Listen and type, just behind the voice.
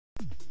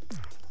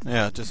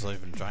Now just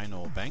leaving Drain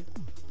or Bank,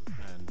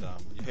 and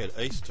you head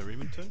east to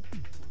Remington.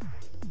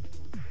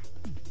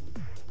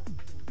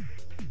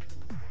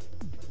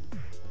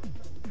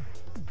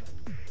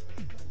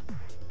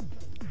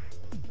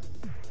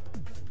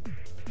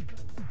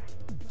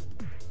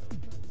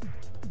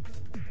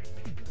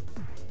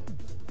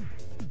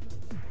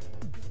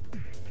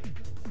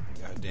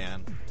 Go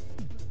down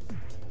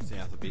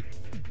south a bit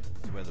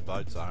to where the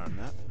boats are and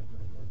that.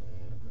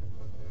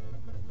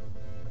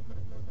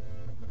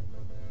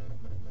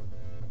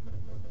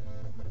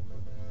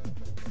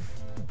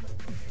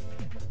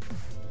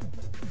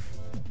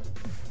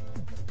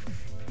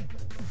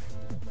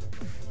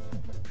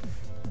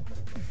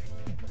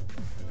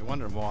 If you're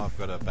wondering why I've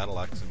got a battle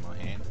axe in my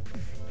hand,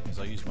 is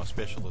I use my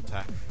special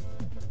attack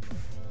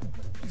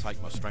to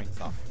take my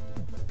strength up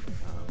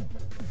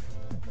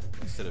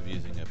instead of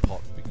using a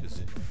pot,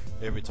 because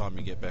every time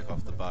you get back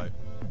off the boat,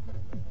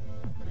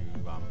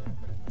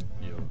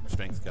 your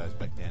strength goes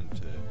back down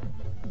to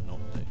your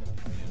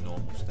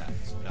normal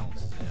stats,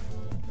 balances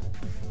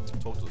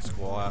out. Talk to the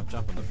squire,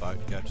 jump on the boat,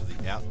 go to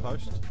the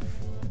outpost.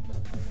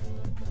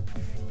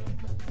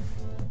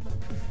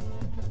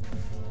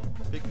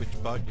 Pick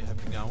which boat you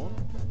have to go on.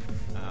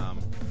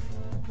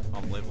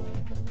 I'm level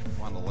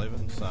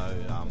 111, so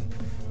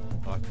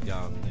I like to go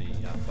on the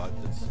boat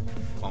that's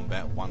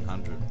combat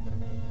 100.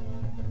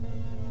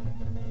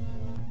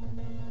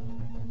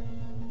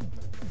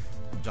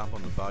 Jump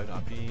on the boat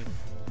up here,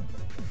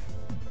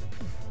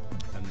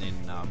 and then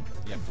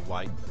you have to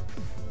wait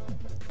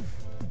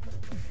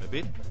a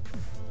bit.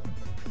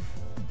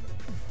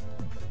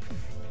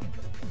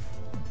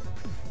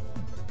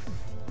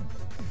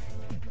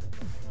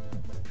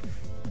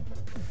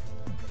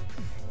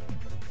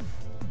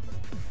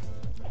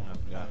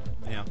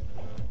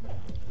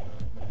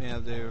 Now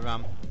they're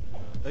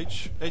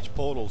each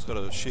portal's got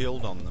a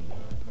shield on them.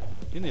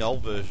 In the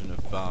old version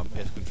of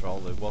Pest Control,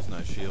 there was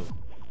no shield,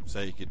 so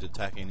you could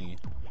attack any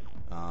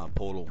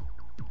portal.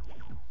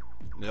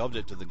 The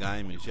object of the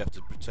game is you have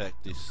to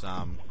protect this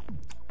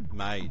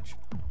mage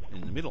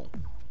in the middle.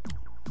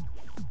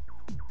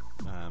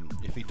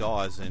 If he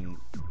dies, then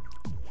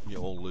you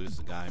all lose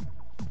the game.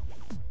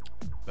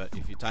 But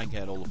if you take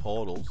out all the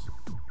portals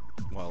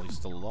while he's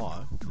still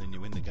alive, then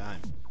you win the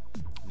game,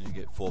 and you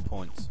get 4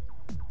 points.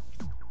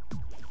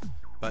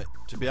 But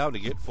to be able to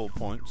get 4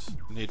 points,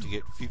 you need to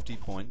get 50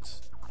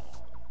 points,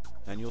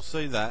 and you'll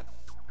see that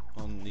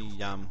on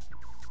the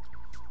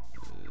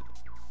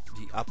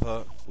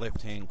upper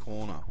left-hand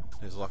corner.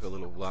 There's like a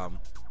little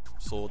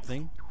sword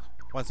thing.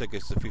 Once that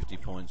gets to 50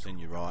 points, then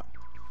you're right.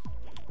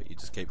 But you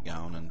just keep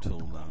going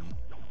until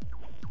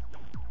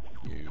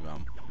you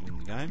win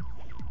the game,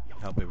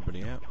 help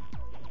everybody out.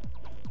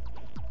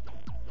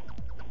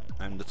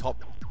 And the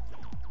top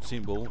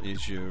symbol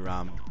is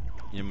your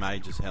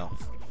mage's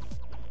health.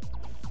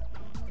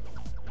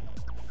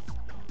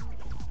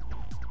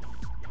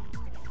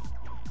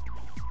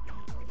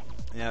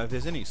 Now, if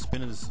there's any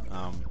spinners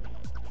on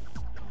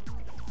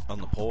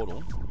the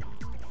portal,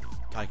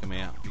 take them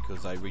out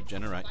because they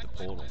regenerate the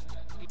portal.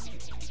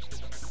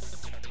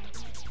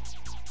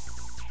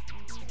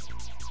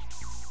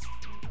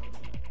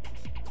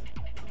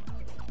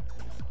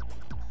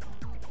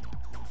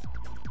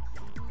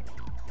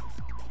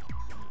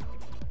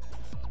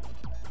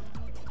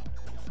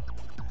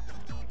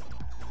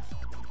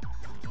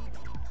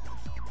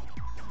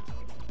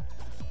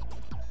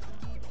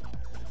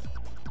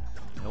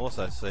 You'll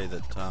also see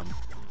that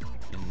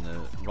in the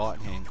right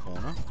hand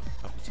corner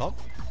up the top,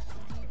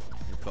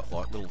 you've got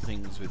like little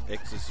things with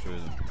X's through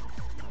them,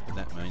 and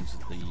that means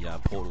that the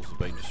portals have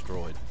been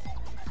destroyed.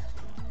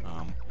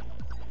 And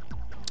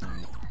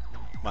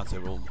once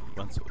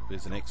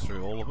there's an X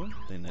through all of them,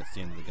 then that's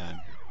the end of the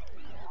game.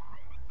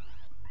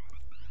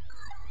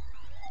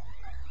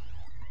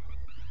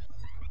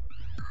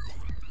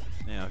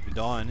 Now, if you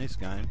die in this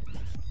game,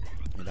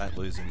 you don't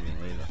lose anything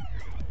either,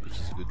 which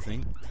is a good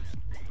thing.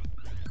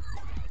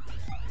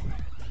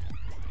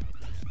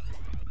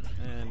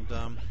 And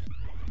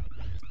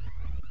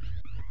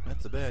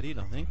that's about it,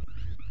 I think.